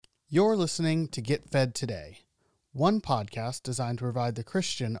You're listening to Get Fed Today, one podcast designed to provide the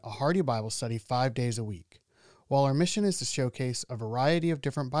Christian a hearty Bible study 5 days a week. While our mission is to showcase a variety of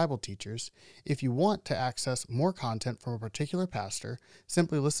different Bible teachers, if you want to access more content from a particular pastor,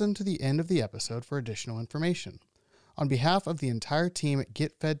 simply listen to the end of the episode for additional information. On behalf of the entire team at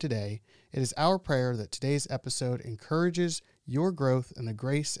Get Fed Today, it is our prayer that today's episode encourages your growth in the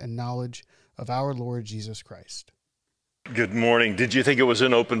grace and knowledge of our Lord Jesus Christ. Good morning. Did you think it was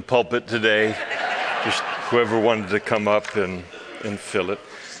an open pulpit today? Just whoever wanted to come up and fill it.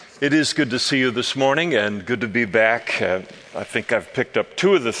 It is good to see you this morning and good to be back. I think I've picked up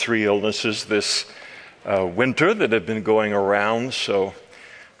 2 of the 3 illnesses this winter that have been going around, so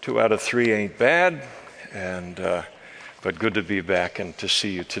 2 out of 3 ain't bad, but good to be back and to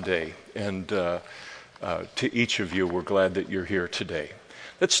see you today. And to each of you, we're glad that you're here today.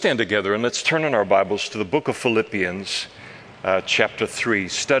 Let's stand together and let's turn in our Bibles to the book of Philippians, chapter 3,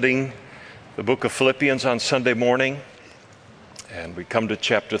 studying the book of Philippians on Sunday morning. And we come to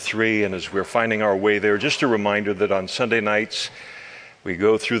chapter 3, and as we're finding our way there, just a reminder that on Sunday nights we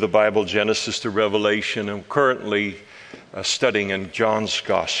go through the Bible, Genesis to Revelation, and currently studying in John's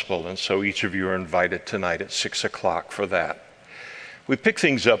Gospel. And so each of you are invited tonight at 6 o'clock for that. We pick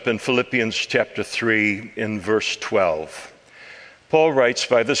things up in Philippians chapter 3 in verse 12. Paul writes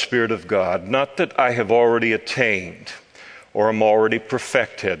by the Spirit of God, "Not that I have already attained or am already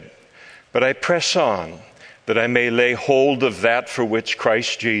perfected, but I press on, that I may lay hold of that for which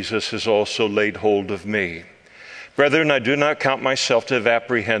Christ Jesus has also laid hold of me. Brethren, I do not count myself to have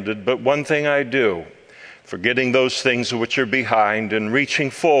apprehended, but one thing I do, forgetting those things which are behind and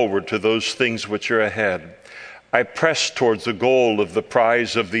reaching forward to those things which are ahead. I press towards the goal of the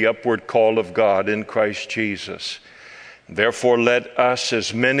prize of the upward call of God in Christ Jesus. Therefore, let us,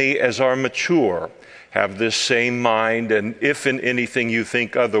 as many as are mature, have this same mind, and if in anything you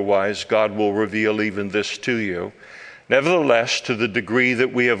think otherwise, God will reveal even this to you. Nevertheless, to the degree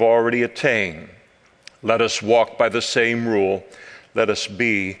that we have already attained, let us walk by the same rule. Let us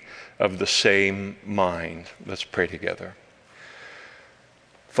be of the same mind." Let's pray together.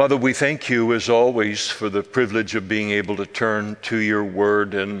 Father, we thank you, as always, for the privilege of being able to turn to your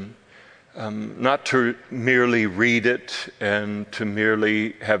word and not to merely read it and to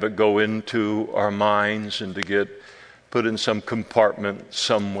merely have it go into our minds and to get put in some compartment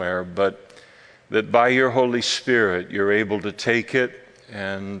somewhere, but that by your Holy Spirit you're able to take it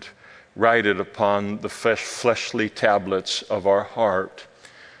and write it upon the fleshly tablets of our heart,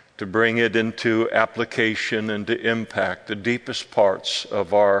 to bring it into application and to impact the deepest parts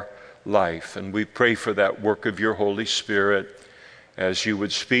of our life. And we pray for that work of your Holy Spirit as you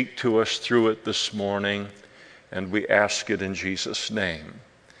would speak to us through it this morning, and we ask it in Jesus' name.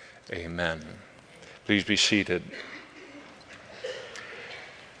 Amen. Please be seated.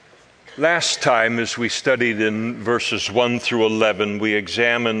 Last time, as we studied in verses 1 through 11, we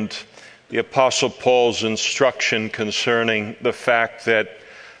examined the Apostle Paul's instruction concerning the fact that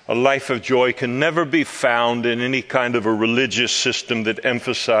a life of joy can never be found in any kind of a religious system that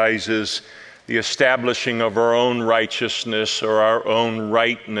emphasizes the establishing of our own righteousness or our own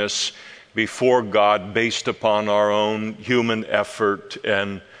rightness before God based upon our own human effort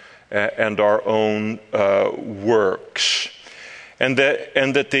and our own works. And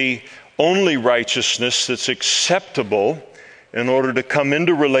that the only righteousness that's acceptable in order to come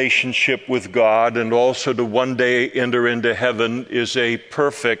into relationship with God and also to one day enter into heaven is a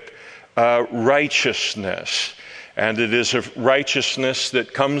perfect righteousness. And it is a righteousness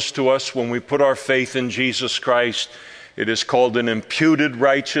that comes to us when we put our faith in Jesus Christ. It is called an imputed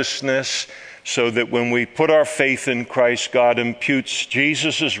righteousness, so that when we put our faith in Christ, God imputes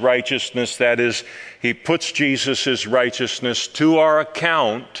Jesus' righteousness. That is, he puts Jesus' righteousness to our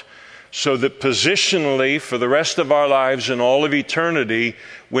account, so that positionally, for the rest of our lives and all of eternity,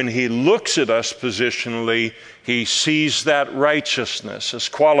 when he looks at us positionally, he sees that righteousness as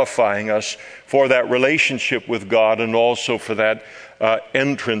qualifying us for that relationship with God and also for that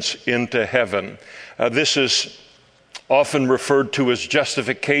entrance into heaven. This is often referred to as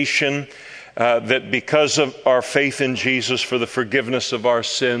justification, that because of our faith in Jesus for the forgiveness of our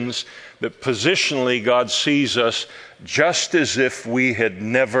sins, that positionally God sees us just as if we had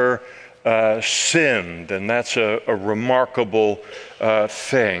never sinned, and that's a remarkable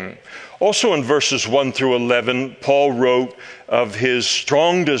thing. Also in verses 1 through 11, Paul wrote of his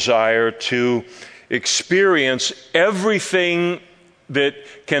strong desire to experience everything that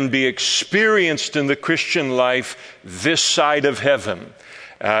can be experienced in the Christian life this side of heaven.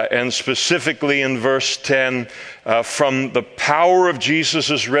 and specifically in verse 10, from the power of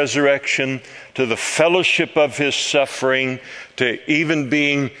Jesus' resurrection to the fellowship of his suffering, to even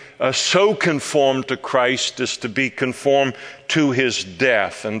being so conformed to Christ as to be conformed to his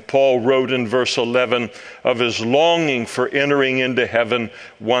death. And Paul wrote in verse 11 of his longing for entering into heaven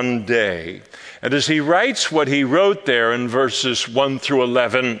one day. And as he writes what he wrote there in verses 1 through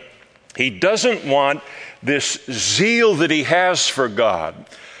 11, he doesn't want this zeal that he has for God,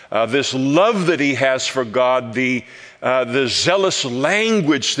 this love that he has for God, the zealous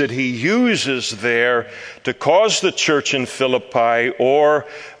language that he uses there to cause the church in Philippi or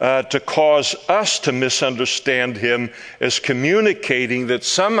to cause us to misunderstand him as communicating that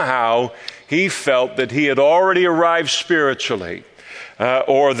somehow he felt that he had already arrived spiritually.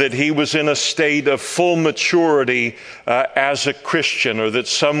 Or that he was in a state of full maturity as a Christian, or that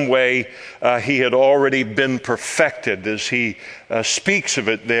some way he had already been perfected, as he speaks of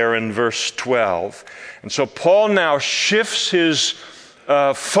it there in verse 12. And so Paul now shifts his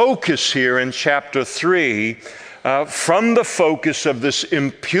focus here in chapter 3 from the focus of this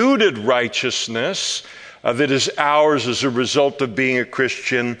imputed righteousness that is ours as a result of being a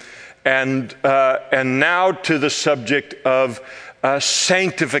Christian, and now to the subject of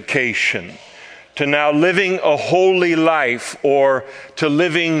sanctification, to now living a holy life, or to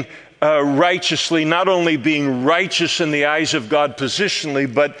living righteously, not only being righteous in the eyes of God positionally,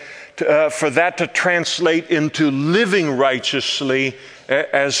 but for that to translate into living righteously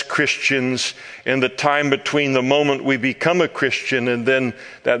as Christians in the time between the moment we become a Christian and then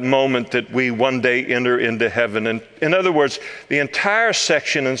that moment that we one day enter into heaven. And in other words, the entire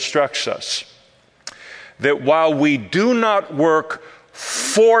section instructs us that while we do not work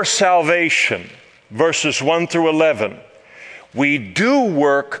for salvation, verses 1 through 11, we do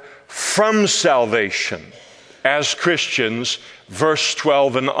work from salvation as Christians, verse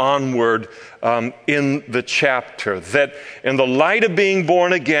 12 and onward in the chapter. That in the light of being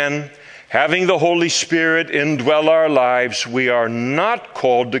born again, having the Holy Spirit indwell our lives, we are not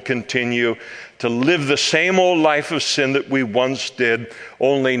called to continue to live the same old life of sin that we once did,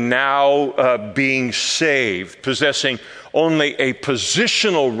 only now being saved, possessing only a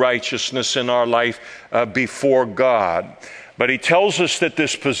positional righteousness in our life before God. But he tells us that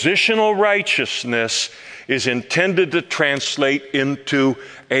this positional righteousness is intended to translate into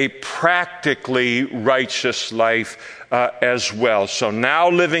a practically righteous life as well. So now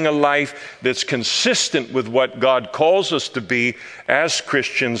living a life that's consistent with what God calls us to be as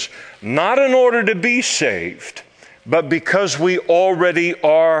Christians, not in order to be saved, but because we already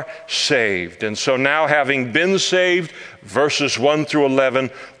are saved. And so now, having been saved, verses 1 through 11,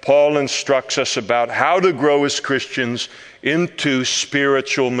 Paul instructs us about how to grow as Christians into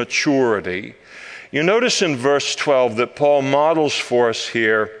spiritual maturity. You notice in verse 12 that Paul models for us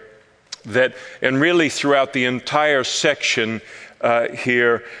here that, and really throughout the entire section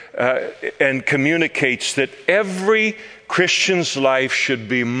here, and communicates that every Christian's life should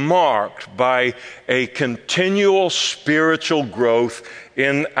be marked by a continual spiritual growth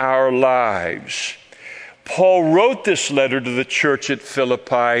in our lives. Paul wrote this letter to the church at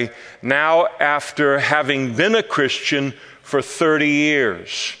Philippi now after having been a Christian for 30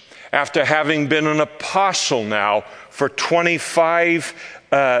 years, after having been an apostle now for 25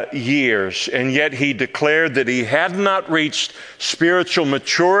 years, and yet he declared that he had not reached spiritual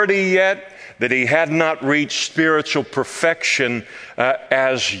maturity yet, that he had not reached spiritual perfection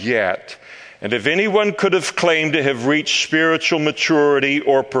as yet. And if anyone could have claimed to have reached spiritual maturity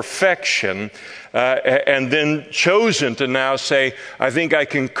or perfection, and then chosen to now say, I think I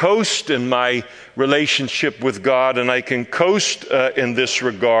can coast in my relationship with God and I can coast in this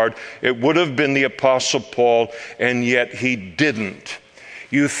regard, it would have been the Apostle Paul, and yet he didn't.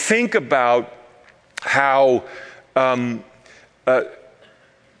 You think about how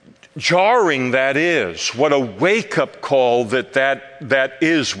jarring that is. What a wake-up call that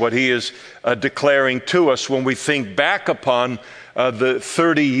is what he is declaring to us when we think back upon the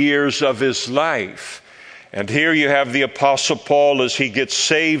 30 years of his life. And here you have the Apostle Paul as he gets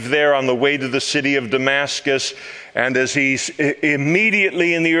saved there on the way to the city of Damascus, and as he's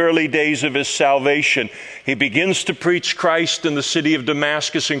immediately in the early days of his salvation, he begins to preach Christ in the city of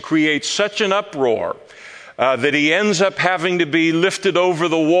Damascus and creates such an uproar that he ends up having to be lifted over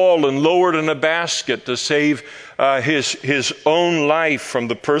the wall and lowered in a basket to save his own life from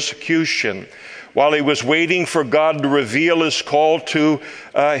the persecution. while he was waiting for God to reveal his call to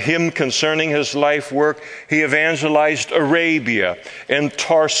him concerning his life work, he evangelized Arabia and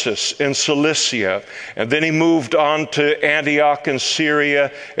Tarsus and Cilicia. And then he moved on to Antioch in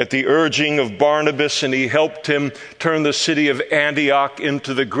Syria at the urging of Barnabas, and he helped him turn the city of Antioch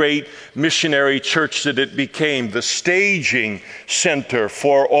into the great missionary church that it became, the staging center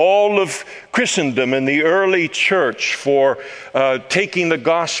for all of Christendom in the early church, for taking the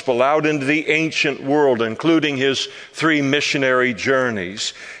gospel out into the ancient world, including his 3 missionary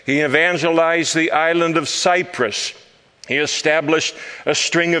journeys. He evangelized the island of Cyprus. He established a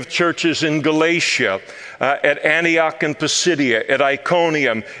string of churches in Galatia, at Antioch and Pisidia, at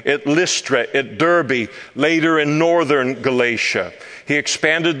Iconium, at Lystra, at Derbe, later in northern Galatia. He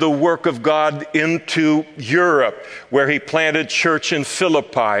expanded the work of God into Europe, where he planted church in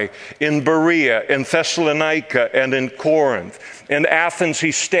Philippi, in Berea, in Thessalonica, and in Corinth. In Athens,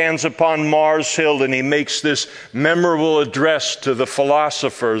 he stands upon Mars Hill and he makes this memorable address to the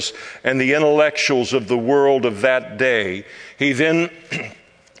philosophers and the intellectuals of the world of that day. He then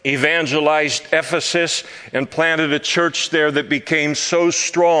evangelized Ephesus and planted a church there that became so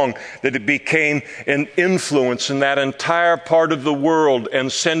strong that it became an influence in that entire part of the world,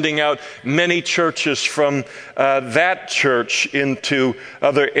 and sending out many churches from that church into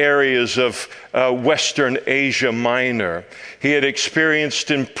other areas of Western Asia Minor. He had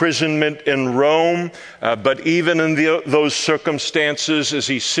experienced imprisonment in Rome, but even in those circumstances, as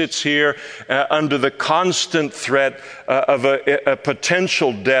he sits here under the constant threat of a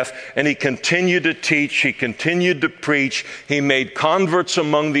potential death, and he continued to teach, he continued to preach, he made converts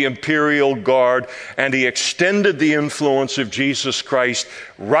among the imperial guard, and he extended the influence of Jesus Christ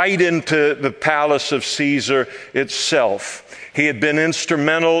right into the palace of Caesar itself. He had been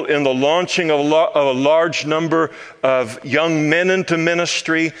instrumental in the launching of a large number of young men into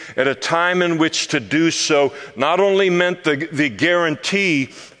ministry at a time in which to do so not only meant the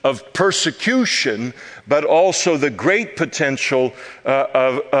guarantee of persecution, but also the great potential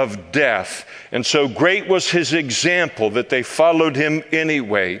of death. And so great was his example that they followed him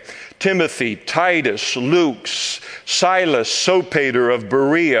anyway. Timothy, Titus, Luke, Silas, Sopater of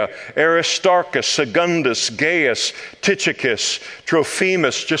Berea, Aristarchus, Secundus, Gaius, Tychicus,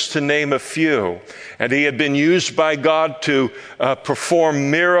 Trophimus, just to name a few. And he had been used by God to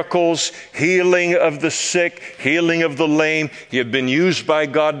perform miracles, healing of the sick, healing of the lame. He had been used by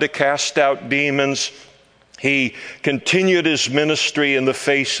God to cast out demons. He continued his ministry in the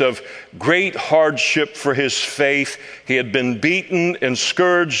face of great hardship for his faith. He had been beaten and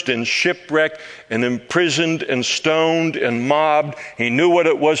scourged and shipwrecked and imprisoned and stoned and mobbed. He knew what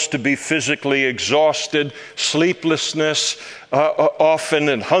it was to be physically exhausted, sleeplessness often,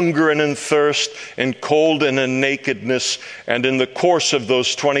 and hunger and in thirst, and cold and in nakedness. And in the course of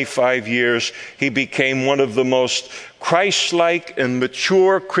those 25 years, he became one of the most Christ-like and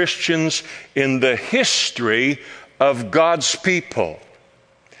mature Christians in the history of God's people.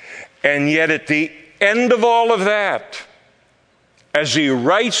 And yet at the end of all of that, as he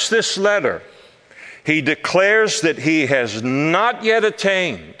writes this letter, he declares that he has not yet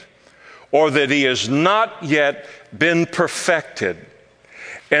attained, or that he has not yet been perfected.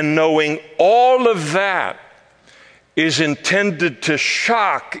 And knowing all of that is intended to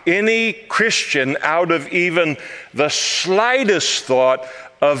shock any Christian out of even the slightest thought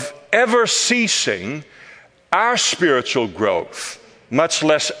of ever ceasing our spiritual growth, much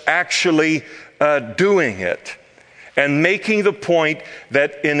less actually doing it. And making the point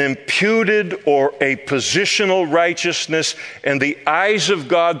that an imputed or a positional righteousness in the eyes of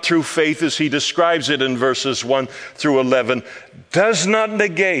God through faith, as he describes it in verses 1 through 11, does not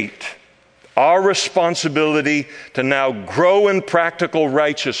negate our responsibility to now grow in practical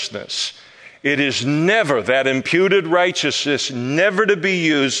righteousness. It is never, that imputed righteousness, never to be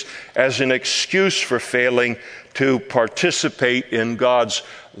used as an excuse for failing to participate in God's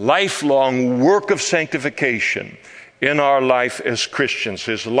lifelong work of sanctification in our life as Christians,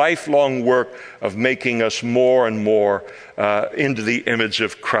 his lifelong work of making us more and more into the image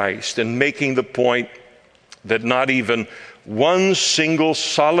of Christ, and making the point that not even one single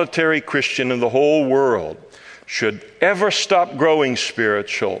solitary Christian in the whole world should ever stop growing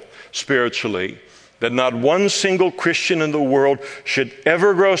spiritually, that not one single Christian in the world should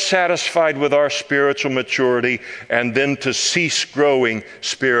ever grow satisfied with our spiritual maturity and then to cease growing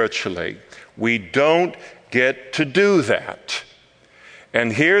spiritually. We don't get to do that.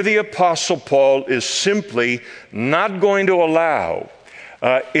 And here the Apostle Paul is simply not going to allow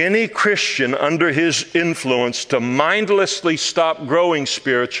any Christian under his influence to mindlessly stop growing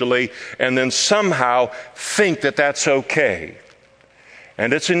spiritually and then somehow think that that's okay.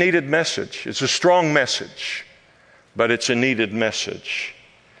 And it's a needed message. It's a strong message, but it's a needed message.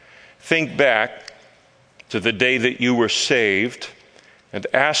 Think back to the day that you were saved and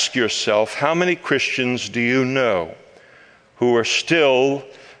ask yourself, how many Christians do you know who are still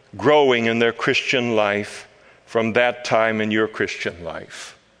growing in their Christian life from that time in your Christian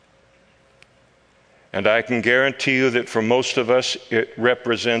life? And I can guarantee you that for most of us, it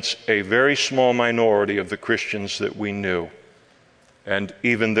represents a very small minority of the Christians that we knew, and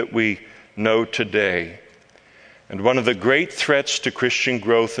even that we know today. And one of the great threats to Christian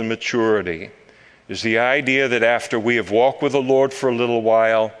growth and maturity is the idea that after we have walked with the Lord for a little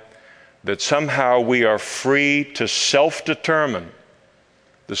while, that somehow we are free to self-determine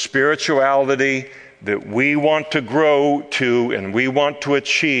the spirituality that we want to grow to and we want to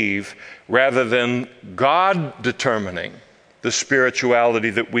achieve, rather than God determining the spirituality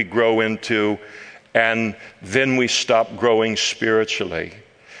that we grow into, and then we stop growing spiritually.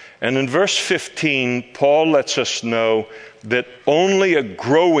 And in verse 15, Paul lets us know that only a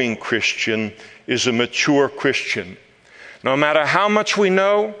growing Christian is a mature Christian. No matter how much we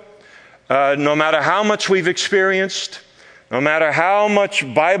know, no matter how much we've experienced, no matter how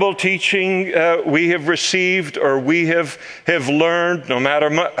much Bible teaching we have received or we have learned, no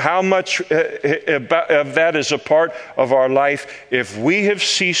matter how much of that is a part of our life, if we have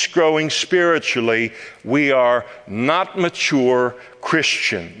ceased growing spiritually, we are not mature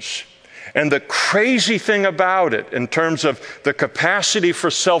Christians. And the crazy thing about it, in terms of the capacity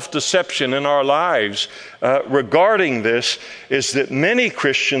for self-deception in our lives regarding this, is that many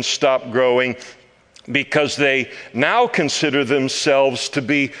Christians stop growing because they now consider themselves to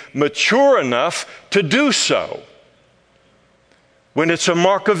be mature enough to do so, when it's a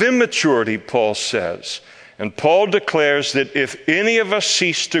mark of immaturity, Paul says. And Paul declares that if any of us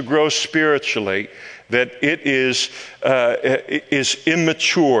cease to grow spiritually, that it is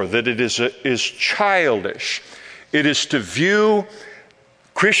immature, that it is childish. It is to view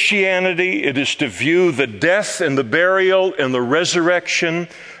Christianity, it is to view the death and the burial and the resurrection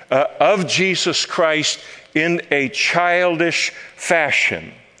of Jesus Christ in a childish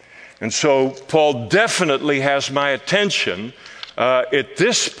fashion. And so Paul definitely has my attention at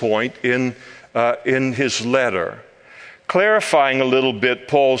this point in his letter, clarifying a little bit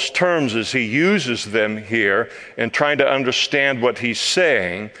Paul's terms as he uses them here and trying to understand what he's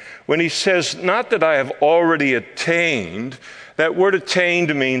saying. When he says, not that I have already attained, that word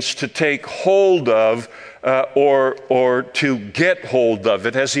attained means to take hold of or to get hold of.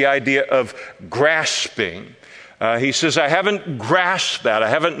 It has the idea of grasping. He says, I haven't grasped that. I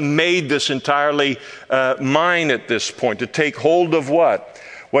haven't made this entirely mine at this point. To take hold of what?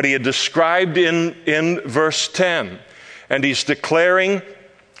 What he had described in verse 10. And he's declaring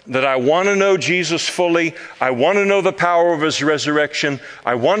that I want to know Jesus fully. I want to know the power of his resurrection.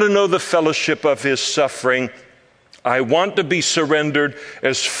 I want to know the fellowship of his suffering. I want to be surrendered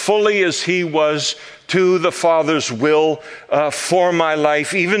as fully as he was to the Father's will for my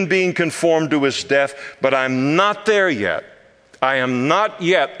life, even being conformed to his death. But I'm not there yet. I am not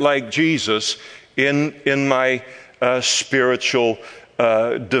yet like Jesus in my spiritual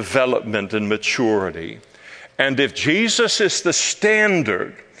development and maturity. And if Jesus is the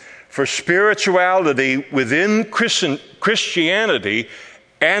standard for spirituality within Christianity,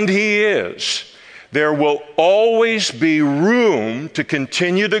 and he is, there will always be room to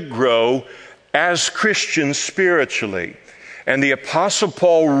continue to grow as Christians spiritually. And the Apostle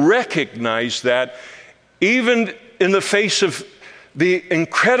Paul recognized that even in the face of the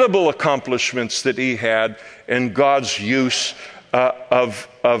incredible accomplishments that he had in God's use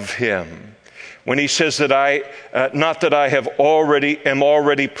of him. When he says that not that I am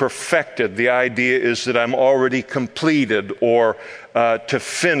already perfected, the idea is that I'm already completed or to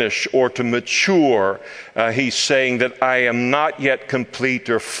finish or to mature. He's saying that I am not yet complete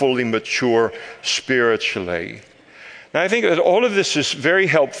or fully mature spiritually. Now, I think that all of this is very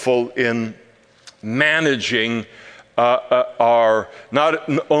helpful in managing our, not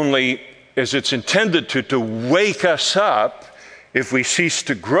only as it's intended to wake us up if we cease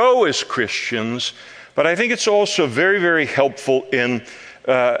to grow as Christians, but I think it's also very, very helpful in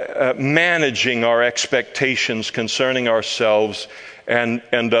managing our expectations concerning ourselves and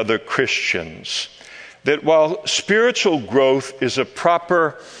other Christians. That while spiritual growth is a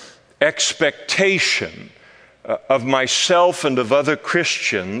proper expectation of myself and of other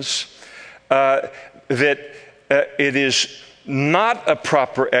Christians, that it is not a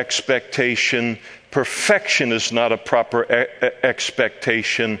proper expectation. Perfection is not a proper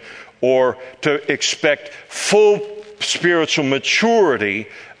expectation, or to expect full spiritual maturity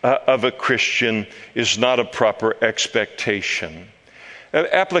of a Christian is not a proper expectation.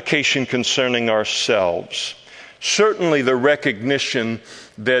 Application concerning ourselves. Certainly the recognition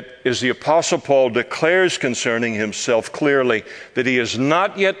that, as the Apostle Paul declares concerning himself clearly, that he is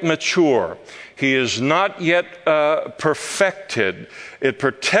not yet mature, he is not yet perfected. It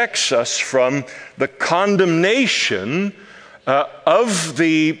protects us from the condemnation of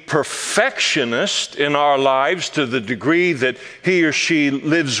the perfectionist in our lives to the degree that he or she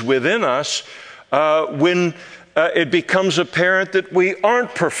lives within us when it becomes apparent that we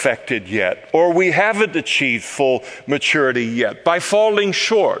aren't perfected yet, or we haven't achieved full maturity yet by falling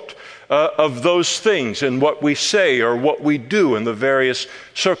short of those things in what we say or what we do in the various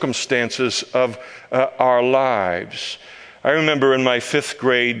circumstances of our lives. I remember in my 5th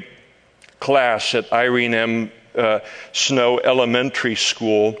grade class at Irene M. Snow Elementary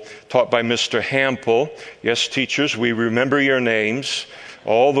School, taught by Mr. Hampel. Yes, teachers, we remember your names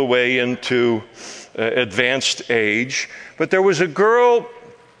all the way into advanced age. But there was a girl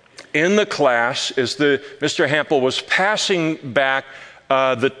in the class as Mr. Hampel was passing back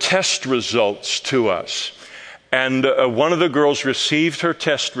the test results to us. And one of the girls received her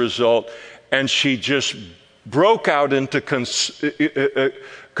test result, and she just broke out into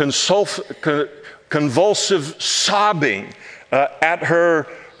convulsive sobbing at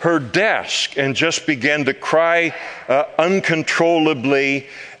her desk and just began to cry uncontrollably,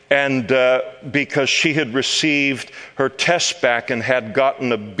 and because she had received her test back and had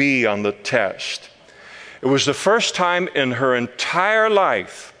gotten a B on the test. It was the first time in her entire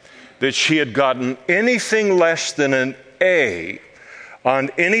life that she had gotten anything less than an A on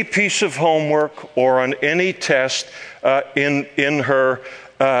any piece of homework or on any test in her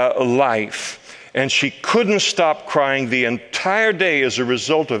life. And she couldn't stop crying the entire day as a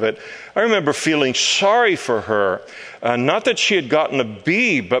result of it. I remember feeling sorry for her, not that she had gotten a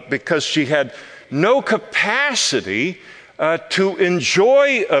B, but because she had no capacity to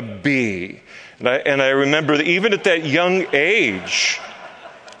enjoy a B. And I remember that even at that young age,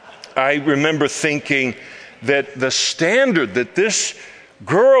 I remember thinking that the standard that this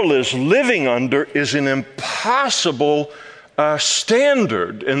girl is living under is an impossible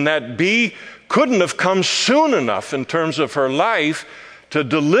standard, and that B couldn't have come soon enough in terms of her life to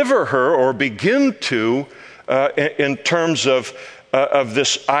deliver her or begin to in terms of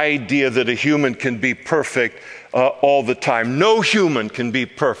this idea that a human can be perfect all the time. No human can be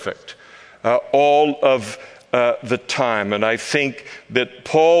perfect all of the time. And I think that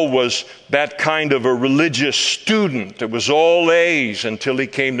Paul was that kind of a religious student. It was all A's until he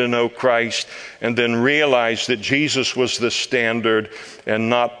came to know Christ and then realized that Jesus was the standard and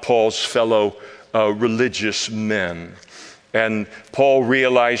not Paul's fellow religious men. And Paul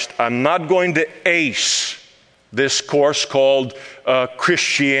realized, I'm not going to ace this course called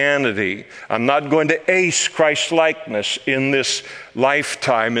Christianity. I'm not going to ace Christ-likeness in this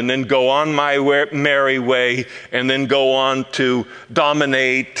lifetime and then go on my merry way and then go on to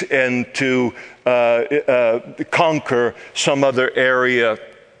dominate and to conquer some other area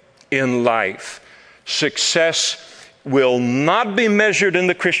in life. Success will not be measured in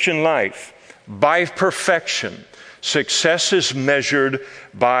the Christian life by perfection. Success is measured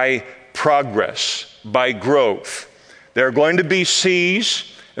by progress, by growth. There are going to be C's,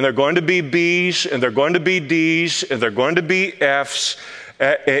 and there are going to be B's, and there are going to be D's, and there are going to be F's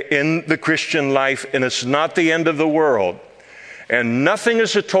in the Christian life, and it's not the end of the world. And nothing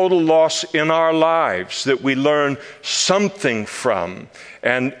is a total loss in our lives that we learn something from,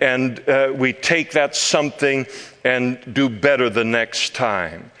 and we take that something and do better the next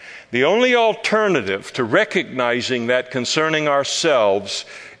time. The only alternative to recognizing that concerning ourselves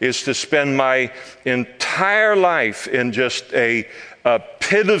is to spend my entire life in just a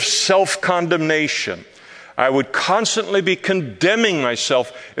pit of self-condemnation. I would constantly be condemning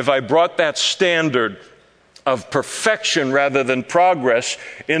myself if I brought that standard of perfection rather than progress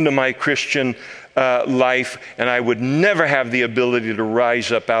into my Christian life, and I would never have the ability to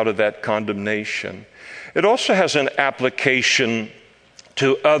rise up out of that condemnation. It also has an application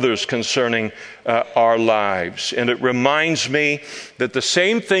to others concerning our lives. And it reminds me that the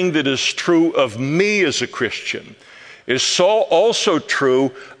same thing that is true of me as a Christian is also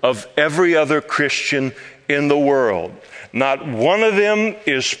true of every other Christian in the world. Not one of them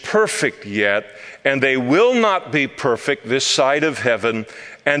is perfect yet, and they will not be perfect this side of heaven,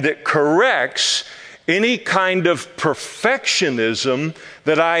 and it corrects any kind of perfectionism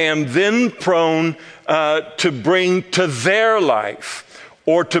that I am then prone to bring to their life,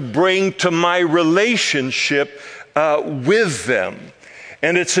 or to bring to my relationship with them.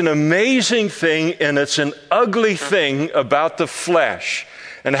 And it's an amazing thing, and it's an ugly thing about the flesh,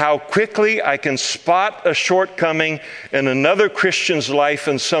 and how quickly I can spot a shortcoming in another Christian's life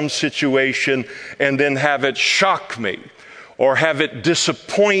in some situation and then have it shock me or have it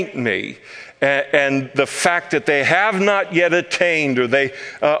disappoint me. And the fact that they have not yet attained or they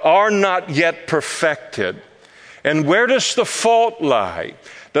are not yet perfected. And where does the fault lie?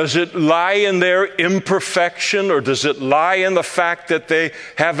 Does it lie in their imperfection, or does it lie in the fact that they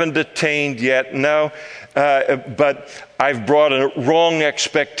haven't attained yet? No, but I've brought a wrong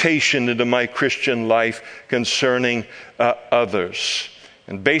expectation into my Christian life concerning others.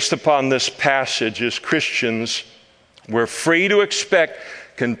 And based upon this passage, as Christians, we're free to expect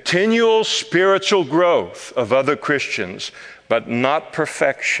continual spiritual growth of other Christians, but not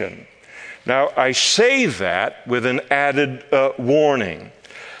perfection. Now, I say that with an added warning.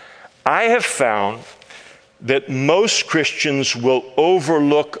 I have found that most Christians will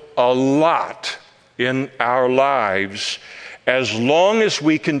overlook a lot in our lives as long as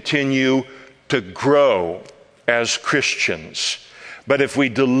we continue to grow as Christians. But if we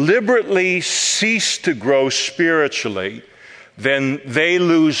deliberately cease to grow spiritually, then they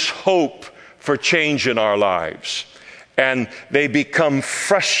lose hope for change in our lives. And they become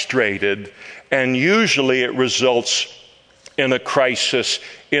frustrated, and usually it results in a crisis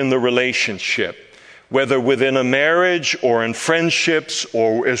in the relationship, whether within a marriage or in friendships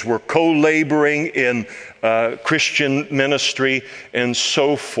or as we're co-laboring in Christian ministry and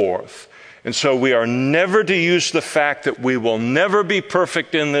so forth. And so we are never to use the fact that we will never be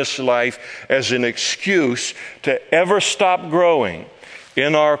perfect in this life as an excuse to ever stop growing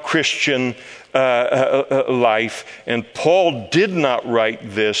in our Christian life. And Paul did not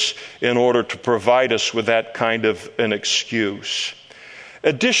write this in order to provide us with that kind of an excuse.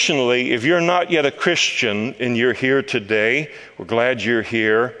 Additionally, if you're not yet a Christian and you're here today, we're glad you're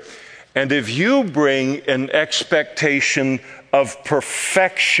here. And if you bring an expectation of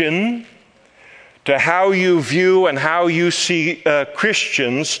perfection to how you view and how you see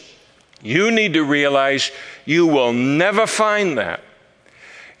Christians, you need to realize you will never find that.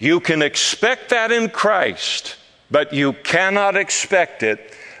 You can expect that in Christ, but you cannot expect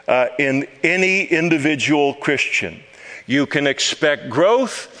it in any individual Christian. You can expect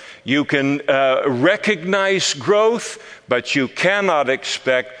growth, you can recognize growth, but you cannot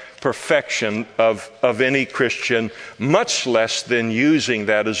expect perfection of any Christian, much less than using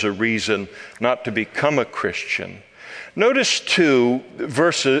that as a reason not to become a Christian. Notice too,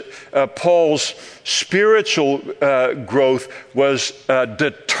 Paul's spiritual growth was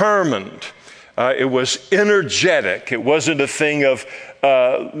determined. It was energetic. It wasn't a thing of,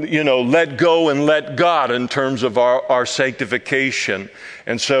 let go and let God in terms of our sanctification.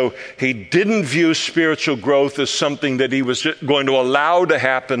 And so he didn't view spiritual growth as something that he was going to allow to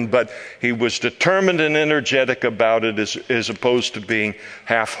happen, but he was determined and energetic about it as opposed to being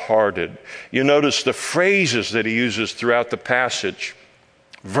half-hearted. You notice the phrases that he uses throughout the passage.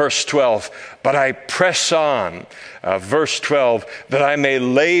 Verse 12, but I press on. Verse 12, that I may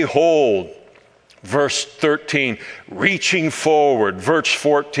lay hold. Verse 13, reaching forward. Verse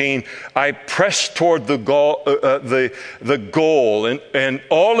 14, I press toward the goal, and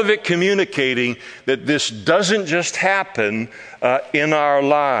all of it communicating that this doesn't just happen in our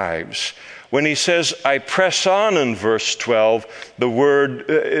lives. When he says, I press on in verse 12, the word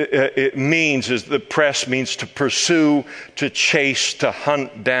it means is the press means to pursue, to chase, to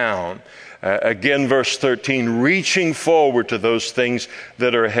hunt down. Again, verse 13, reaching forward to those things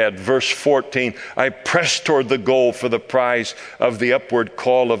that are ahead. Verse 14, I press toward the goal for the prize of the upward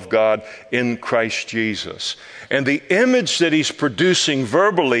call of God in Christ Jesus. And the image that he's producing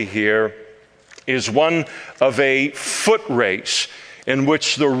verbally here is one of a foot race in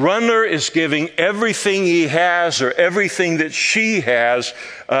which the runner is giving everything he has or everything that she has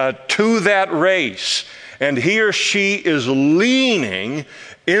to that race. And he or she is leaning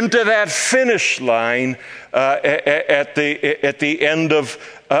into that finish line at the end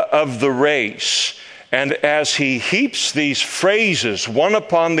of the race. And as he heaps these phrases one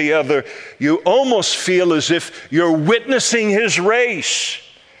upon the other, you almost feel as if you're witnessing his race.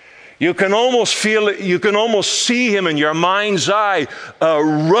 You can almost feel it, you can almost see him in your mind's eye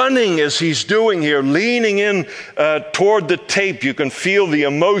running as he's doing here, leaning in toward the tape. You can feel the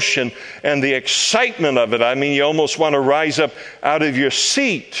emotion and the excitement of it. I mean, you almost want to rise up out of your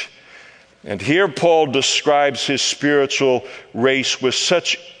seat. And here Paul describes his spiritual race with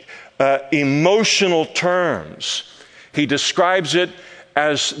such emotional terms. He describes it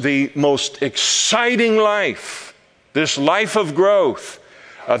as the most exciting life, this life of growth,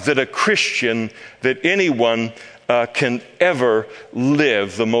 that a Christian, that anyone can ever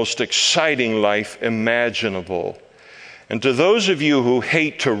live, the most exciting life imaginable. And to those of you who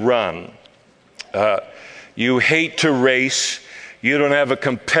hate to run, you hate to race, you don't have a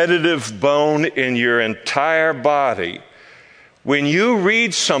competitive bone in your entire body, when you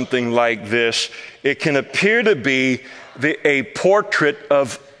read something like this, it can appear to be a portrait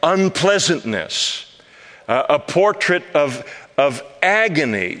of unpleasantness, a portrait of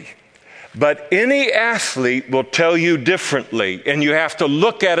agony. But any athlete will tell you differently, and you have to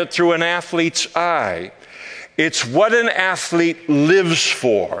look at it through an athlete's eye. It's what an athlete lives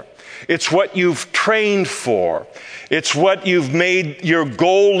for. It's what you've trained for. It's what you've made your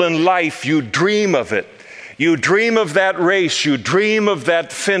goal in life. You dream of it. You dream of that race. You dream of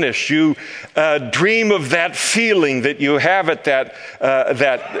that finish. You dream of that feeling that you have at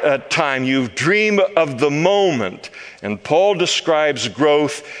that time. You dream of the moment. And Paul describes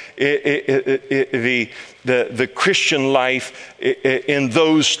growth, the Christian life, in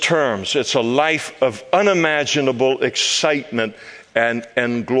those terms. It's a life of unimaginable excitement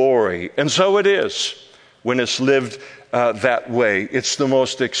and glory. And so it is when it's lived that way. It's the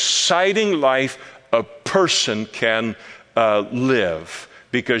most exciting life a person can live,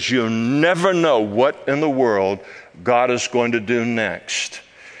 because you never know what in the world God is going to do next.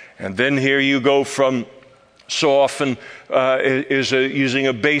 And then here you go from, so often using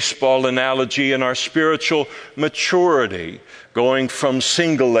a baseball analogy, in our spiritual maturity, going from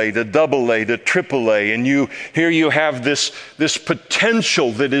single A to double A to triple A, and here you have this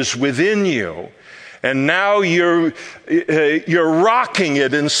potential that is within you, and now you're rocking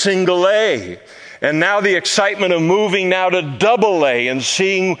it in single A. And now the excitement of moving now to double A and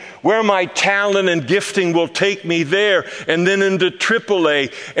seeing where my talent and gifting will take me there, and then into triple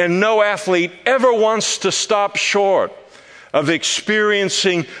A. And no athlete ever wants to stop short of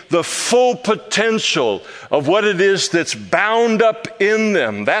experiencing the full potential of what it is that's bound up in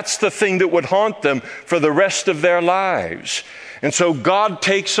them. That's the thing that would haunt them for the rest of their lives. And so God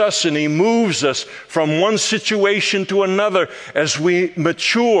takes us and He moves us from one situation to another as we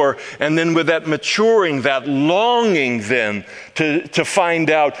mature. And then with that maturing, that longing then to find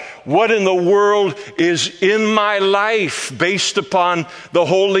out what in the world is in my life based upon the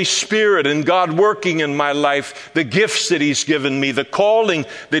Holy Spirit and God working in my life, the gifts that He's given me, the calling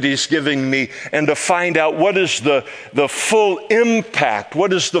that He's giving me, and to find out what is the full impact,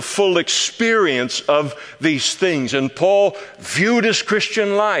 what is the full experience of these things. And Paul viewed his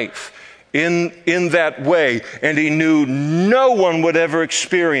Christian life in that way, and he knew no one would ever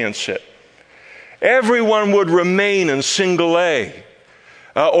experience it. Everyone would remain in single A,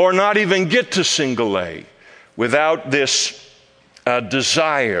 or not even get to single A, without this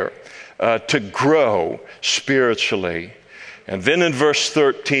desire to grow spiritually. And then in verse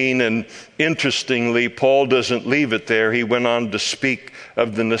 13, and interestingly, Paul doesn't leave it there. He went on to speak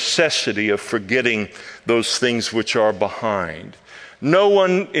of the necessity of forgetting those things which are behind. No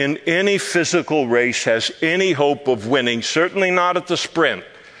one in any physical race has any hope of winning, certainly not at the sprint,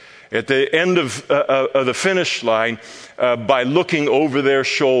 at the end of the finish line, by looking over their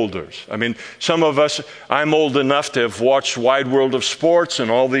shoulders. I mean, some of us, I'm old enough to have watched Wide World of Sports and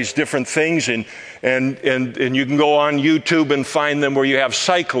all these different things, and you can go on YouTube and find them where you have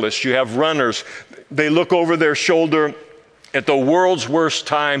cyclists, you have runners. They look over their shoulder at the world's worst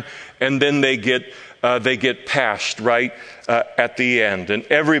time, and then they get passed right at the end. And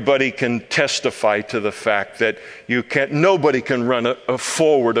everybody can testify to the fact that nobody can run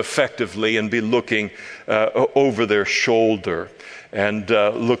forward effectively and be looking over their shoulder and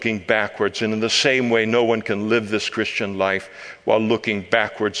looking backwards. And in the same way, no one can live this Christian life while looking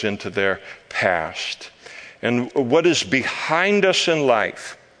backwards into their past. And what is behind us in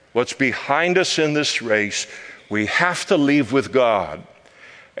life, what's behind us in this race, we have to leave with God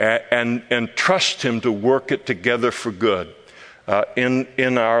and trust Him to work it together for good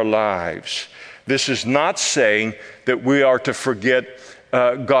in our lives. This is not saying that we are to forget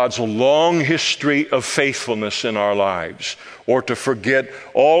God's long history of faithfulness in our lives, or to forget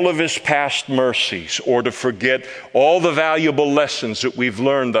all of His past mercies, or to forget all the valuable lessons that we've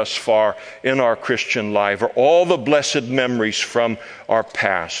learned thus far in our Christian life, or all the blessed memories from our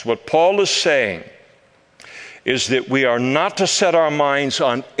past. What Paul is saying is that we are not to set our minds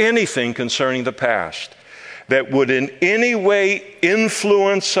on anything concerning the past that would in any way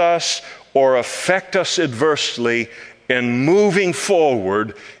influence us or affect us adversely in moving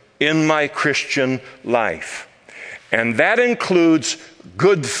forward in my Christian life. And that includes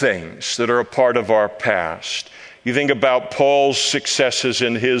good things that are a part of our past. You think about Paul's successes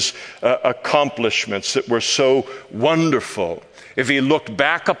and his accomplishments that were so wonderful. If he looked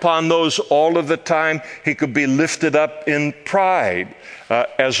back upon those all of the time, he could be lifted up in pride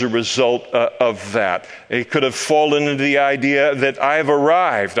as a result of that. He could have fallen into the idea that I've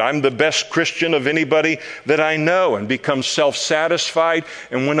arrived. I'm the best Christian of anybody that I know, and become self-satisfied.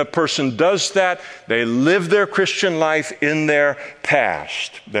 And when a person does that, they live their Christian life in their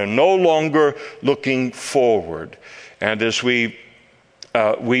past. They're no longer looking forward. And as we've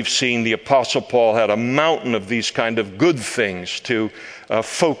seen, the Apostle Paul had a mountain of these kind of good things to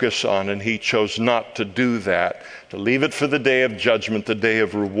focus on, and he chose not to do that, to leave it for the day of judgment, the day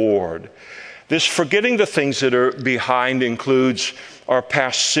of reward. This forgetting the things that are behind includes our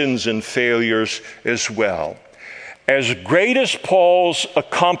past sins and failures as well. As great as Paul's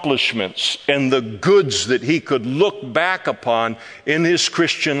accomplishments and the goods that he could look back upon in his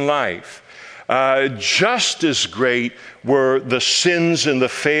Christian life, just as great were the sins and the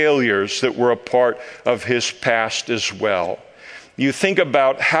failures that were a part of his past as well. You think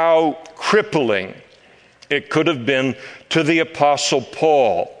about how crippling it could have been to the Apostle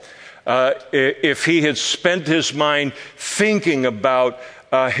Paul if he had spent his mind thinking about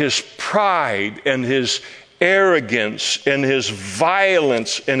his pride and his arrogance and his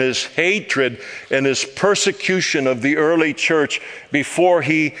violence and his hatred and his persecution of the early church before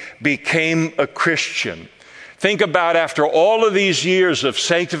he became a Christian. Think about, after all of these years of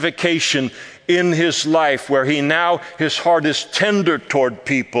sanctification in his life, where his heart is tender toward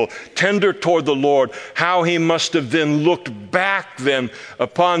people, tender toward the Lord, how he must have then looked back then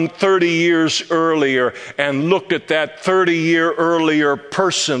upon 30 years earlier and looked at that 30-year earlier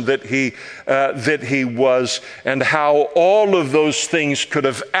person that he was, and how all of those things could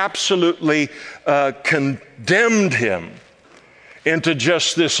have absolutely condemned him into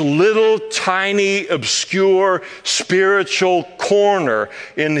just this little tiny, obscure spiritual corner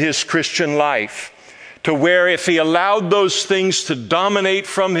in his Christian life, to where if he allowed those things to dominate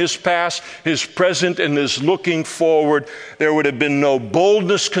from his past, his present, and his looking forward, there would have been no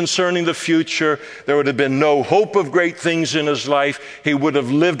boldness concerning the future. There would have been no hope of great things in his life. He would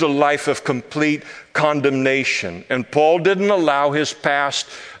have lived a life of complete condemnation. And Paul didn't allow his past,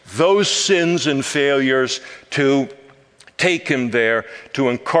 those sins and failures, to take him there, to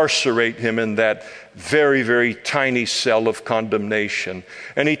incarcerate him in that very, very tiny cell of condemnation.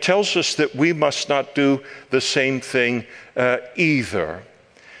 And he tells us that we must not do the same thing either.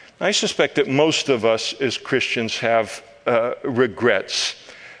 I suspect that most of us as Christians have regrets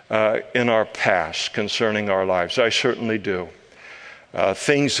in our past concerning our lives. I certainly do.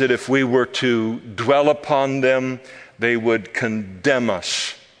 Things that if we were to dwell upon them, they would condemn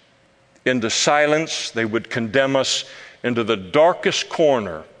us into silence. They would condemn us into the darkest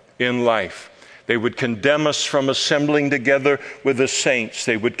corner in life. They would condemn us from assembling together with the saints.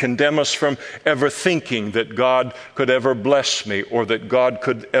 They would condemn us from ever thinking that God could ever bless me or that God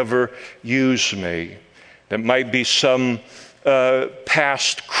could ever use me. There might be some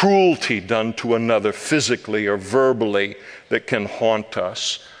past cruelty done to another, physically or verbally, that can haunt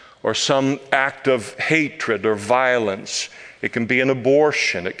us, or some act of hatred or violence. It can be an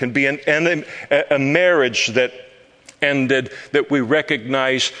abortion. It can be a marriage that ended that we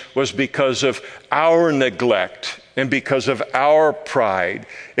recognize was because of our neglect and because of our pride.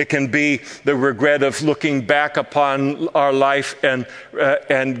 It can be the regret of looking back upon our life and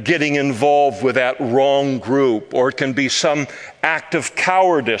getting involved with that wrong group. Or it can be some act of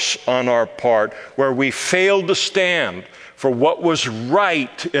cowardice on our part where we failed to stand for what was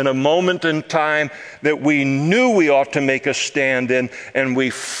right in a moment in time that we knew we ought to make a stand in, and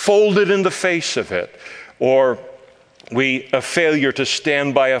we folded in the face of it. Or a failure to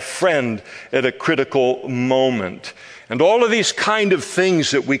stand by a friend at a critical moment. And all of these kind of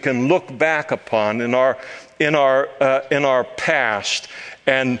things that we can look back upon in our past,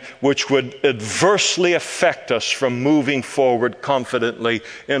 and which would adversely affect us from moving forward confidently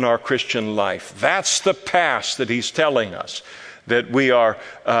in our Christian life. That's the past that he's telling us that we are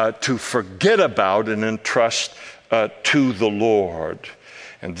to forget about and entrust to the Lord.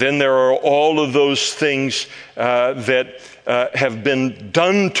 And then there are all of those things that have been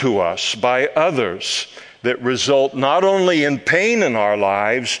done to us by others that result not only in pain in our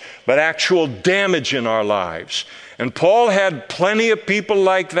lives, but actual damage in our lives. And Paul had plenty of people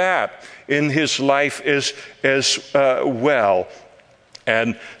like that in his life as well.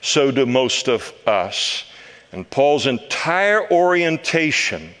 And so do most of us. And Paul's entire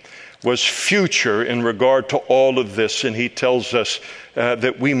orientation was future in regard to all of this, and he tells us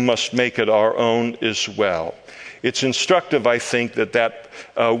that we must make it our own as well. It's instructive, I think, that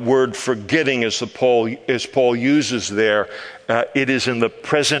word forgetting, as Paul uses there, it is in the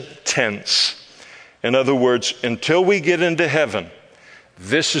present tense. In other words, until we get into heaven,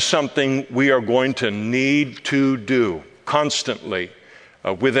 this is something we are going to need to do constantly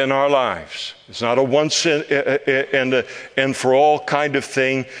within our lives. It's not a once and for all kind of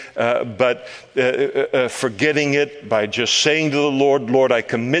thing, but forgetting it by just saying to the Lord, Lord, I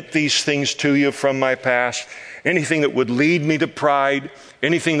commit these things to you from my past. Anything that would lead me to pride,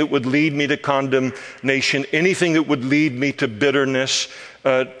 anything that would lead me to condemnation, anything that would lead me to bitterness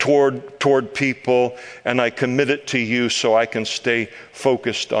toward people, and I commit it to you so I can stay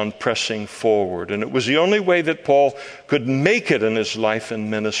focused on pressing forward. And it was the only way that Paul could make it in his life and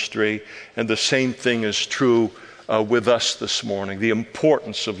ministry, and the same thing is true with us this morning, the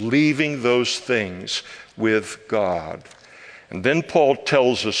importance of leaving those things with God. And then Paul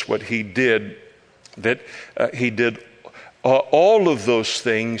tells us what he did, that he did all of those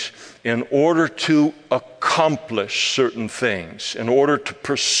things in order to accomplish certain things, in order to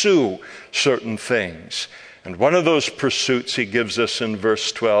pursue certain things. And one of those pursuits he gives us in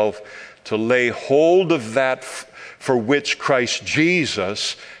verse 12, to lay hold of that for which Christ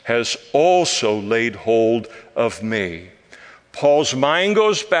Jesus has also laid hold of me. Paul's mind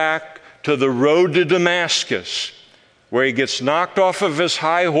goes back to the road to Damascus, where he gets knocked off of his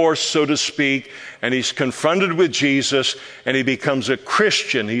high horse, so to speak, and he's confronted with Jesus, and he becomes a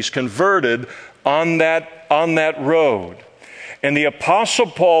Christian. He's converted on that road. And the Apostle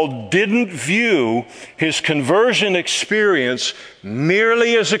Paul didn't view his conversion experience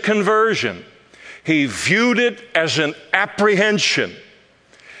merely as a conversion. He viewed it as an apprehension.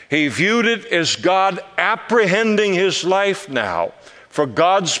 He viewed it as God apprehending his life now for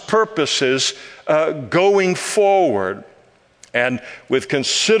God's purposes going forward. And with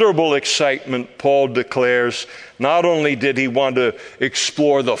considerable excitement, Paul declares, not only did he want to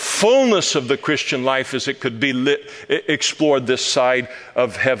explore the fullness of the Christian life as it could be explored this side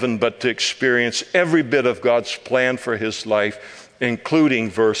of heaven, but to experience every bit of God's plan for his life, including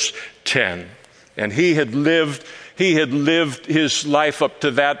verse 10. And he had lived his life up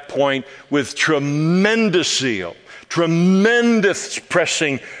to that point with tremendous zeal, tremendous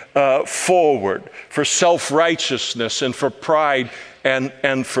pressing forward for self-righteousness and for pride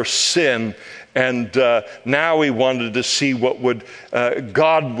and for sin. And now he wanted to see what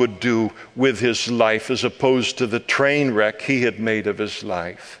God would do with his life as opposed to the train wreck he had made of his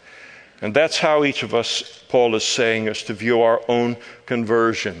life. And that's how each of us, Paul is saying, is to view our own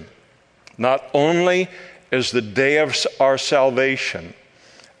conversion. Not only as the day of our salvation,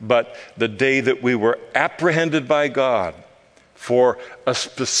 but the day that we were apprehended by God for a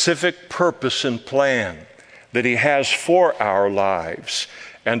specific purpose and plan that he has for our lives,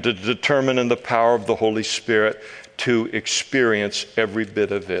 and to determine in the power of the Holy Spirit to experience every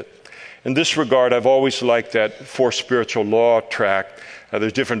bit of it. In this regard, I've always liked that For Spiritual Law tract.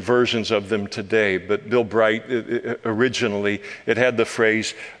 There's different versions of them today, but Bill Bright, originally, it had the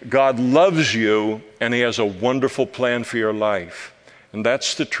phrase, God loves you and he has a wonderful plan for your life. And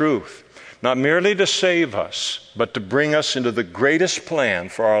that's the truth. Not merely to save us, but to bring us into the greatest plan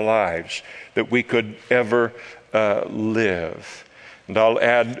for our lives that we could ever live. And I'll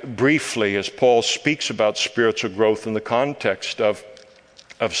add briefly, as Paul speaks about spiritual growth in the context of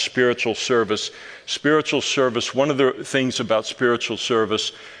spiritual service. Spiritual service, one of the things about spiritual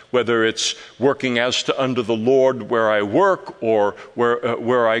service, whether it's working as to under the Lord where I work or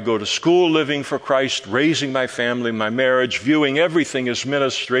where I go to school, living for Christ, raising my family, my marriage, viewing everything as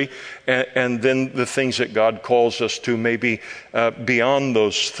ministry, and then the things that God calls us to maybe beyond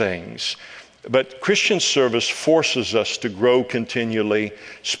those things. But Christian service forces us to grow continually,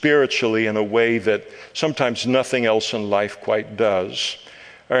 spiritually, in a way that sometimes nothing else in life quite does.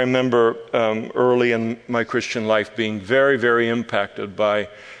 I remember early in my Christian life being very, very impacted by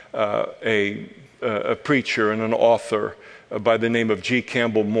a preacher and an author by the name of G.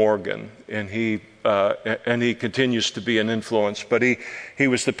 Campbell Morgan, and he continues to be an influence. But he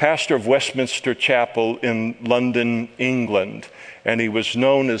was the pastor of Westminster Chapel in London, England, and he was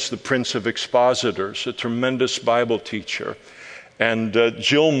known as the Prince of Expositors, a tremendous Bible teacher. And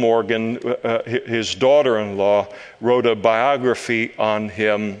Jill Morgan, his daughter-in-law, wrote a biography on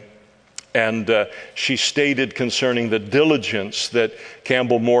him, and she stated concerning the diligence that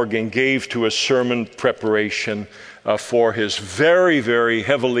Campbell Morgan gave to his sermon preparation for his very, very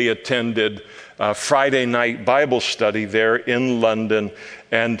heavily attended Friday night Bible study there in London,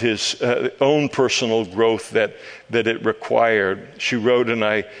 and his own personal growth that it required. She wrote, and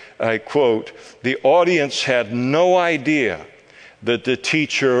I quote, "The audience had no idea that the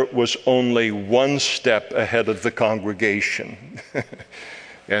teacher was only one step ahead of the congregation."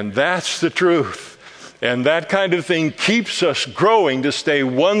 And that's the truth. And that kind of thing keeps us growing to stay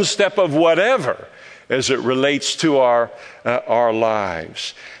one step of whatever as it relates to our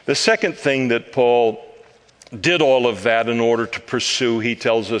lives. The second thing that Paul did all of that in order to pursue, he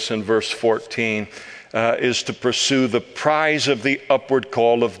tells us in verse 14, is to pursue the prize of the upward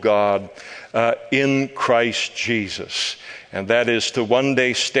call of God in Christ Jesus. And that is to one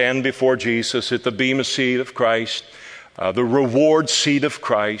day stand before Jesus at the bema seat of Christ, the reward seat of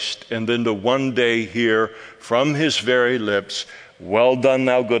Christ, and then to one day hear from his very lips, "Well done,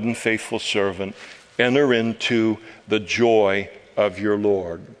 thou good and faithful servant. Enter into the joy of your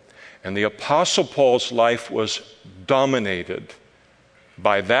Lord." And the Apostle Paul's life was dominated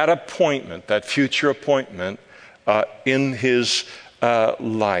by that appointment, that future appointment in his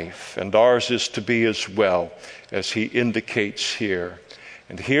life. And ours is to be as well, as he indicates here.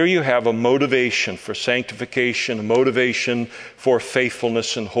 And here you have a motivation for sanctification, a motivation for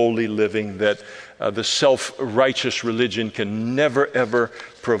faithfulness and holy living that the self-righteous religion can never, ever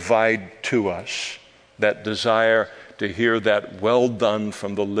provide to us. That desire to hear that "well done"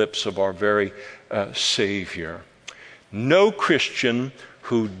 from the lips of our very Savior. No Christian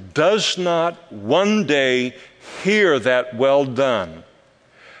who does not one day hear that "well done"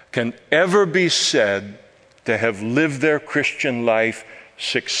 can ever be said to have lived their Christian life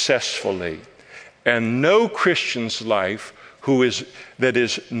successfully. And no Christian's life that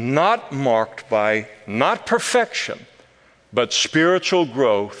is not marked by not perfection, but spiritual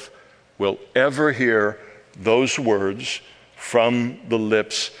growth will ever hear those words from the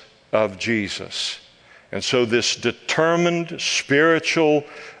lips of Jesus. And so this determined spiritual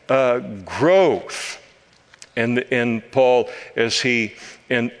growth, and Paul, as he,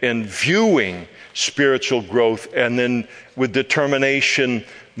 in viewing spiritual growth, and then with determination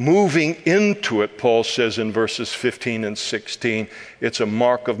moving into it, Paul says in verses 15 and 16, it's a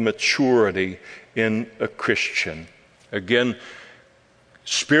mark of maturity in a Christian. Again,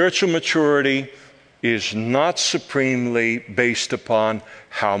 spiritual maturity is not supremely based upon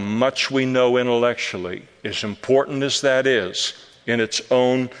how much we know intellectually, as important as that is in its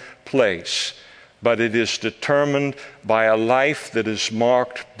own place. But it is determined by a life that is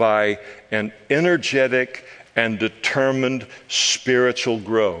marked by an energetic and determined spiritual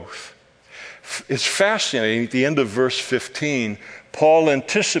growth. It's fascinating. At the end of verse 15, Paul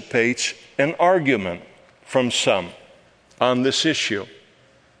anticipates an argument from some on this issue.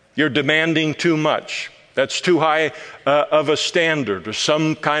 You're demanding too much. That's too high of a standard, or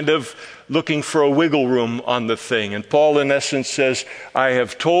some kind of looking for a wiggle room on the thing. And Paul, in essence, says, I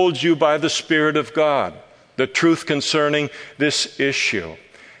have told you by the Spirit of God the truth concerning this issue.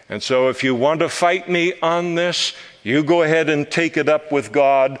 And so if you want to fight me on this, you go ahead and take it up with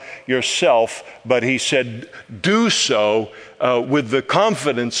God yourself. But he said, do so with the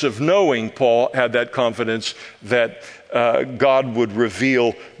confidence of knowing, Paul had that confidence that God would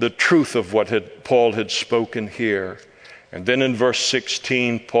reveal the truth of what Paul had spoken here. And then in verse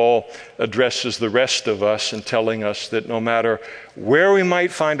 16, Paul addresses the rest of us in telling us that no matter where we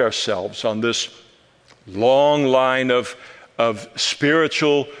might find ourselves on this long line of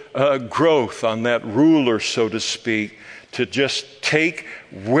spiritual growth, on that ruler, so to speak, to just take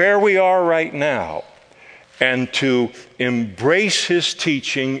where we are right now and to embrace his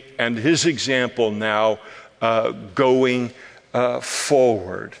teaching and his example now going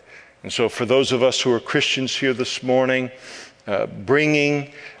forward. And so for those of us who are Christians here this morning,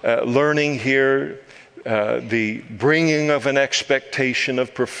 learning here, the bringing of an expectation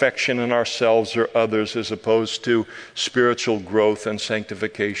of perfection in ourselves or others as opposed to spiritual growth and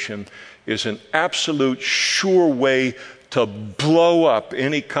sanctification is an absolute sure way to blow up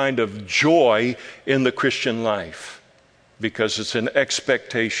any kind of joy in the Christian life, because it's an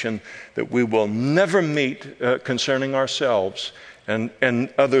expectation that we will never meet concerning ourselves, and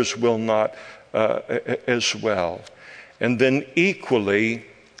others will not as well. And then equally,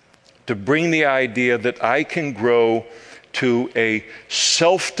 to bring the idea that I can grow to a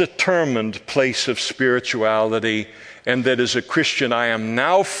self-determined place of spirituality, and that as a Christian I am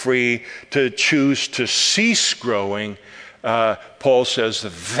now free to choose to cease growing, Paul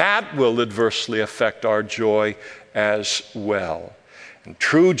says that will adversely affect our joy as well. And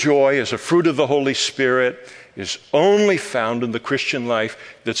true joy as a fruit of the Holy Spirit is only found in the Christian life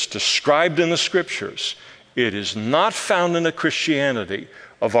that's described in the Scriptures. It is not found in a Christianity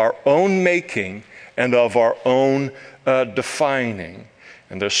of our own making and of our own defining.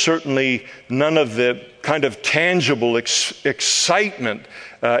 And there's certainly none of the kind of tangible excitement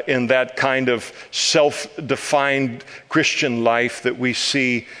in that kind of self-defined Christian life that we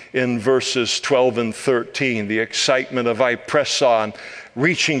see in verses 12 and 13. The excitement of I press on,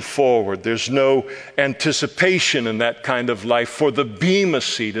 reaching forward. There's no anticipation in that kind of life for the bema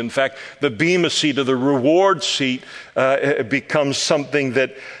seat. In fact, the bema seat or the reward seat becomes something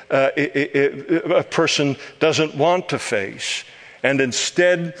that a person doesn't want to face. And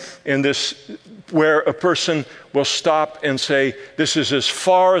instead, in this, where a person will stop and say, this is as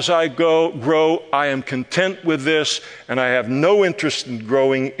far as I grow, I am content with this, and I have no interest in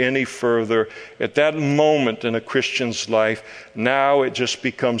growing any further. At that moment in a Christian's life, now it just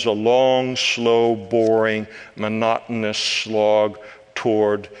becomes a long, slow, boring, monotonous slog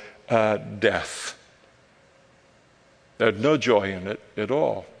toward death. There's no joy in it at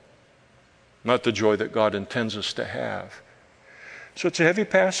all. Not the joy that God intends us to have. So it's a heavy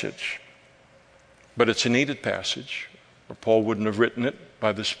passage, but it's a needed passage, or Paul wouldn't have written it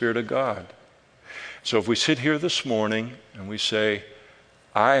by the Spirit of God. So if we sit here this morning and we say,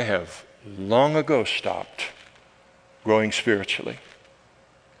 I have long ago stopped growing spiritually.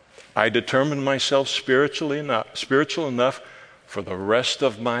 I determined myself spiritual enough for the rest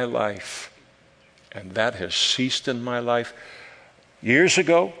of my life, and that has ceased in my life years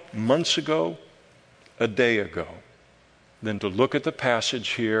ago, months ago, a day ago. Then to look at the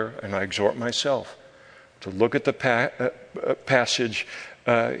passage here, and I exhort myself to look at the passage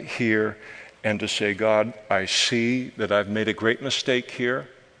here and to say, God, I see that I've made a great mistake here,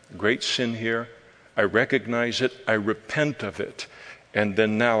 a great sin here. I recognize it. I repent of it. And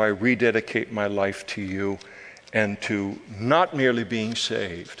then now I rededicate my life to you and to not merely being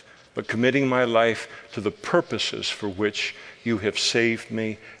saved, but committing my life to the purposes for which you have saved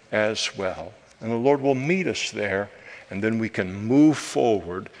me as well. And the Lord will meet us there. And then we can move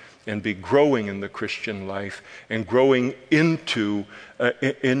forward and be growing in the Christian life and growing into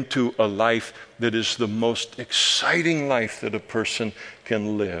a life that is the most exciting life that a person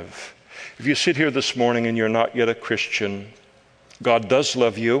can live. If you sit here this morning and you're not yet a Christian, God does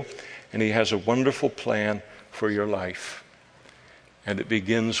love you, and He has a wonderful plan for your life. And it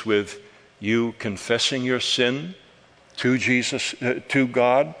begins with you confessing your sin to Jesus, to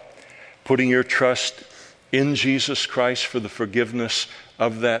God, putting your trust in Jesus Christ for the forgiveness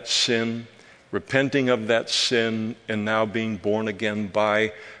of that sin, repenting of that sin, and now being born again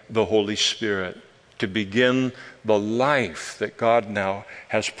by the Holy Spirit to begin the life that God now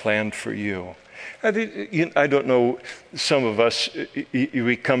has planned for you. I don't know, some of us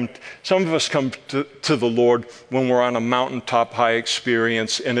come to the Lord when we're on a mountaintop high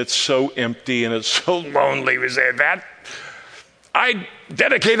experience and it's so empty and it's so lonely. We say, that I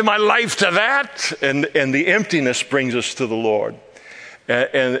dedicated my life to that, and the emptiness brings us to the Lord,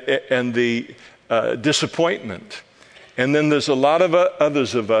 and the disappointment. And then there's a lot of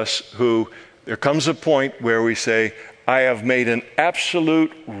others of us who, there comes a point where we say, I have made an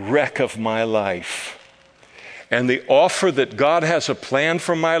absolute wreck of my life. And the offer that God has a plan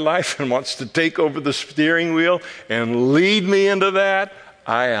for my life and wants to take over the steering wheel and lead me into that,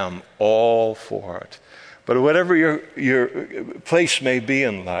 I am all for it. But whatever your place may be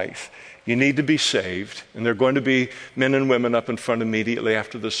in life, you need to be saved. And there are going to be men and women up in front immediately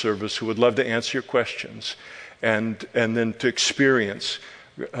after the service who would love to answer your questions and then to experience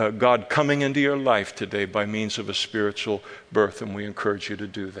God coming into your life today by means of a spiritual birth. And we encourage you to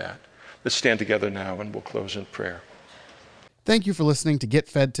do that. Let's stand together now and we'll close in prayer. Thank you for listening to Get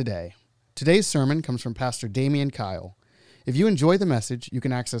Fed Today. Today's sermon comes from Pastor Damian Kyle. If you enjoy the message, you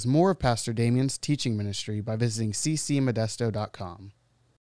can access more of Pastor Damian's teaching ministry by visiting ccmodesto.com.